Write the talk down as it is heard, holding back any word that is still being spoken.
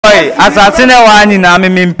Oi, assassine wani na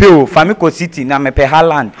me mpeo, Famiko City na me pe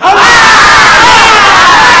Harland.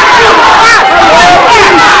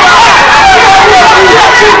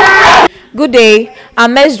 Good day,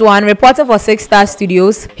 I'm Mejduan, reporter for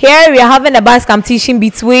sixStarsstudios. Here we are having a bass competition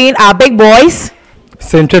between our big boys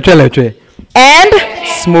and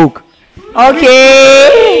Smoke.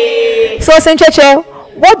 Okay. So Sencheche,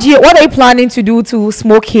 what are you planning to do to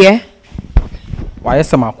Smoke here? Why is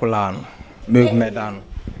some akulano? Milk medan.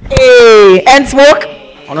 Hey, and Smoke?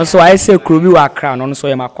 Also, I say Krubi wa crown, on so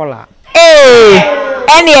ya makola. Hey,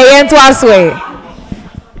 any yen to us way.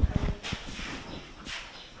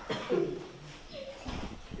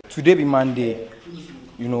 Today be Monday,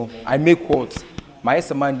 you know, I make what? My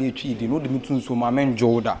S Monday tree, you know the meeting so my man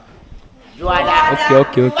Joda.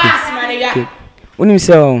 Okay. Unim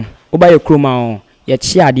say oba your chroma ya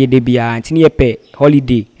chia de bia antini ye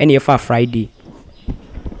holiday and ye fa Friday.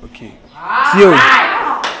 Okay.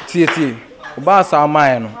 Tie. Oba sa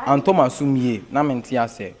man no antoma sumie na menti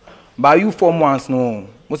ase. Ba you 4 months no.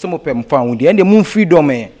 Mo se mo pem fa wudi and the moon freedom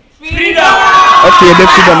eh. Freedom. Okay, the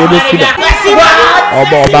freedom.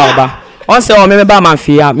 Oba. On say o me ba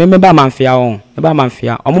manfia, on. Me ba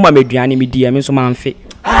manfia. O mo ma meduane me di me so manfe.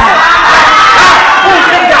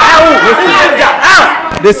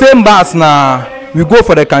 The same bus now. We go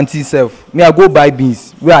for the canteen self. Me I go buy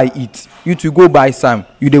beans where I eat. You to go buy some.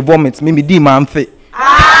 You dey vomit. Me di manfe.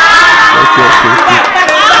 Okay.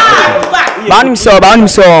 Banim so.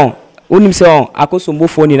 Unim so. Akosombo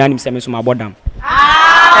phone na nim se me so mabodam.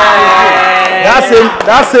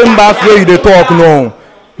 That same bus where you dey talk no.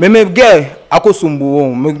 Me get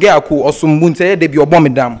akosombo. Me get ako osombo nte dey be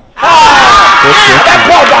obom dam.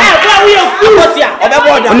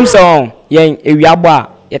 Unim so. Yen ewiabo a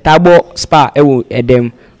yetabo spa ewo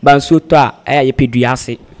edem banso to a ye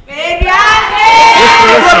peduase.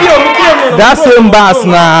 That same bus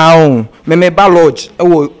now. Me ba lodge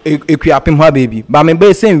ewo ekuapem ha baby. Ba me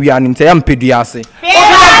be say wi anim te yam peduase.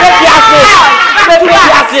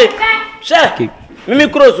 Okay. Me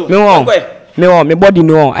cross. Me body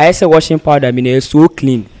no. I say washing powder me is so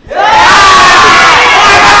clean.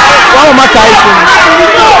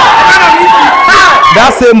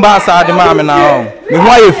 That same bus are the man now. Me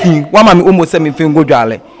why you feel? One man almost send me feel go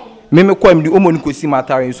jale. Me call him the woman who see my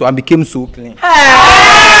tire, so I became so clean. Oh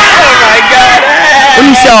my God!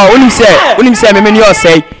 Unim say me you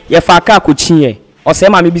say ye fa ka ko chin o say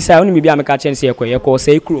ma me bisa unim bia me ka chen say ye ko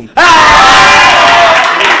say krum.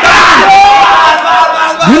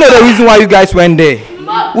 You know the reason why you guys went there?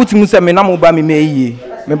 Utim say me na mo ba me ye.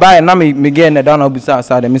 Me buy na me get na down obisa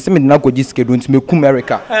aside. Me say me na go jiske don't me ku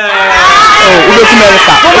America.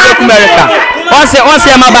 America. Once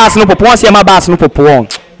my bass no popo.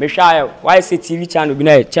 Me shy. Why say TV channel be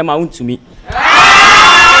na chema unto me.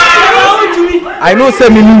 I know say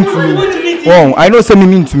me mean to me. Oh, I know say me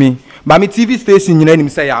mean to me. But me TV station you know him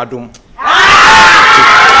say adom.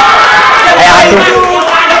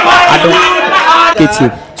 Adom.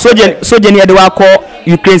 So Jenny de wa call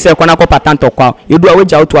Ukraine say kwana ko patent okwa. You do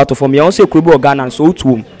aweja out from you say Krubu Ghana so utu.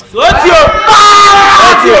 You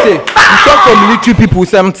talk for military people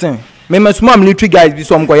something. Me small military guys be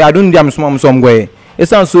some guy. I don't them some guy. It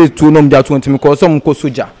sounds so to know that 20 me call some ko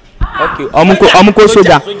soldier. Okay. Omuko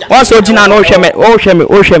soldier. One soldier na no sheme. O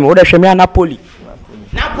da sheme Napoli.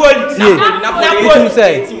 Napoli. You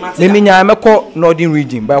say me nya me call northern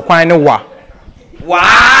region by kwan wa.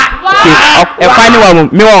 Okay. E kwan wa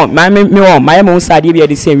me my own side be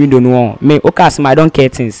the same window no. Me o cast my don't care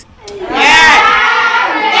things.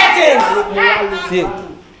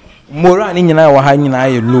 Mora ni nyina wa ha nyina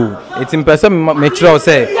ye low. Eti mpese me kire o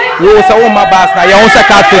say wo say wo ma bass na ye wo say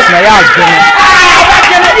catfish na ya adwene.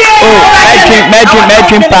 Oh,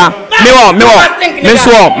 me pa. Me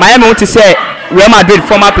so my me want to say Real Madrid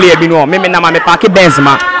former player bi no. Me na ma me park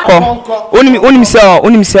Benzema. Ko. Onim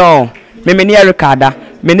say me ni Ricardo,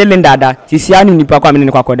 me ni Lindada. Sisi anu nipa kwa me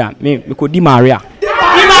ni kwa koda. Me ko Di Maria.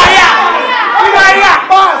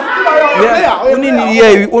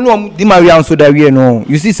 Di Maria so that we no.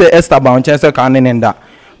 You see say Esther bound chance can nenda.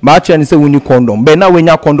 Ba chen say we condom. Be na we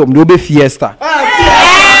nya condom dey be fiesta.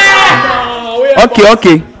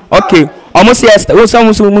 Okay. Almost siesta. We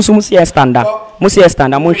some siesta nda. Mo siesta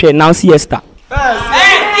nda mo hwe now siesta.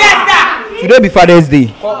 Today be Father's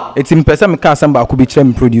Day. It's in person me can samba could be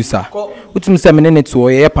chem producer. Utim say me ne to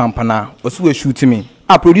ye pampana. Osu we shoot me.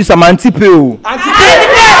 Producer man tipe o.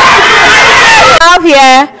 Have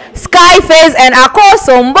here Skyface and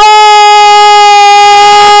Akosombo.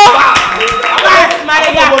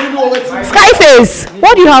 Skyface,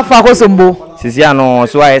 what do you have for Akosombo? Sisiano,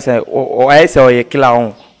 so I say o killer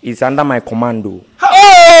on is under my commando.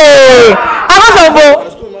 Hey,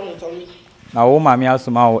 Akosombo. na wo mami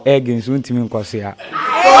asoma wo egg nso ntimi nkwose ha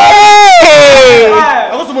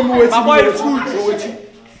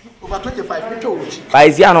over 25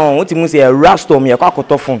 Paizia no utimu se rastom ye kwa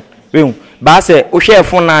phone we ba se o share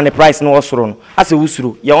phone na the price no osoro no ase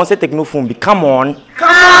usuro ye won se techno phone be come on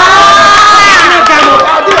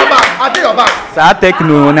sa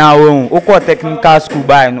techno na wo o ko technical school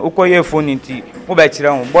buy no o ko ye phone nti mo be kire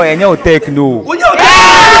won boy enye o techno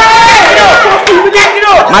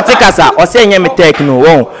matikasa o se enye me techno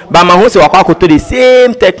won ba ma hu se wakwa akoto the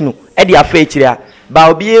same techno e dia fa kire a ba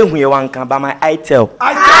obi ehu ye wanka ba my itel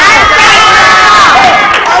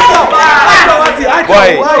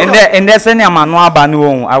boy in the senior manual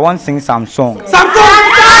banu I want sing some song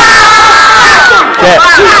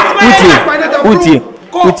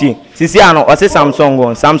uti sisi ano o say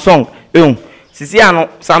Samsung sisi ano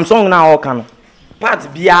Samsung na o kan part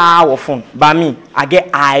bia wo phone ba me I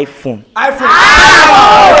get iPhone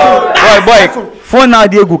boy phone na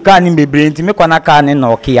dey go kan ni bebre nti me kwana kan ni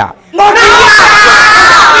Nokia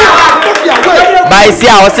by see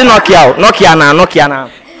I was Nokia na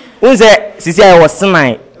unze sisi I was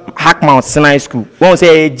Sinai Hark Sinai school won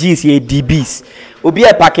say G's ye DBs obi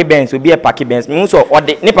e pack Benz me so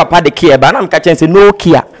ode ne papa de care ba na me ka chen say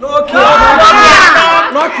Nokia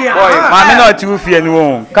boy ma me no ti fie ni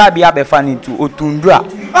won ka bia be fa ni tu otundura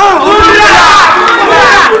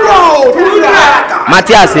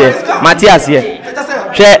Matias ye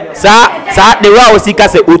hwe sa de wa osika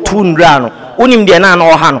say otundura no unim de na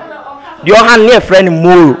oha no de oha ne friend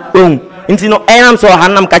moro nti no enam so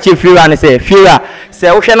hanam ka che fiera ne say fiera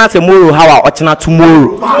say wo hwe na say moro hawa ochina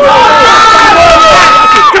tomorrow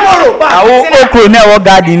awo okro na wo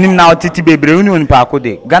garden nim na otiti bebre uni oni pa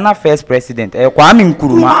akode Ghana first president Kwame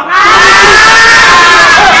Nkrumah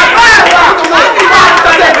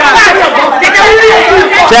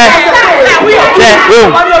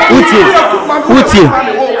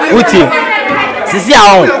uti sisi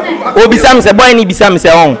a obisa me say boy ni bisa me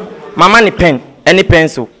say mama ni pen any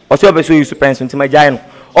pencil or so be so use pencil nti magyae no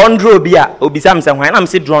on draw bi a obisa me say hwan na me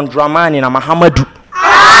say drama ni na Mahamadu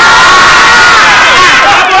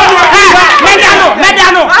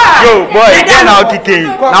medano yo boy then now kike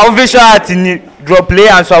now visual art ni draw play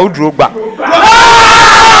and so draw gba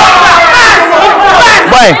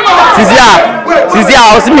boy sisi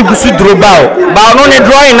a o si mi gusu draw ba no ne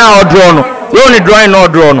drawing na o draw no you only drawing no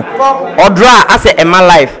draw no or draw as a my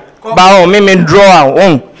life ba o me draw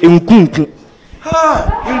nkunku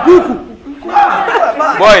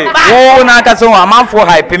boy wo na ka so amanfo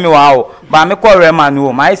hype me wa o ba me call Rema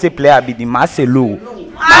no my say player be the Marcelo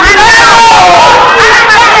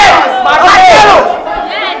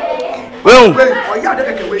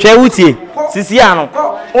she wutie sisi ano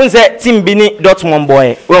unse team bi ni Dortmund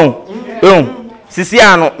boy sisi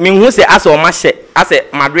ano me hu se asa o ma hye asa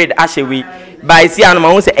Madrid ahye we by si ano ma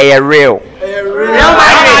hu se real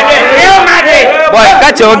Madrid boy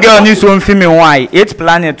catch your girl ni so mfi me why 8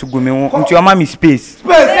 planet to go me nti o ma me space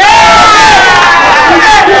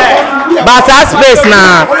but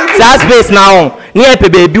space na on ni e pe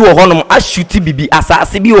baby wo honom a shoot bibi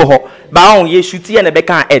asase bi wo ho ba on ye shoot ye na be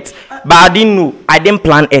kan it but I didn't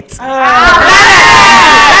plan it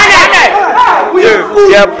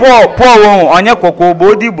yeah poor won onye koko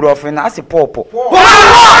body brofi na ase popo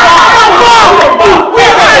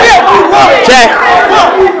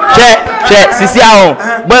che sisi ahon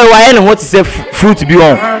boy why na what is fruit bi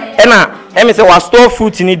on emi say was store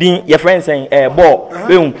fruit ni din your friend saying ball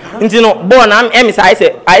nti no ball na emi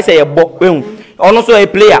say I say ball ono so a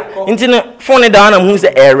player nti no phone down na mu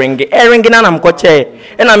say ring na na mko che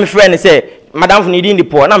na my friend say madam for need the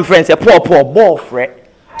poor na my friend say poor ball fre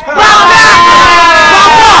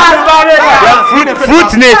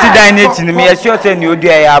fruit net dine ni me sure say ni odi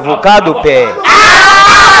avocado pear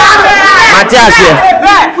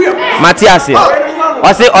Matias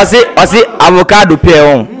ose avocado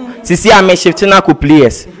pear on sisi a me shift na ko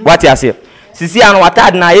players what you say sisi an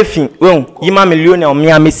watad na efin yima million o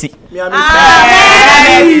mia Messi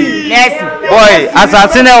boy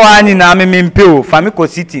assassin e wa ni na me mpeo famiko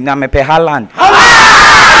city na me pe Haaland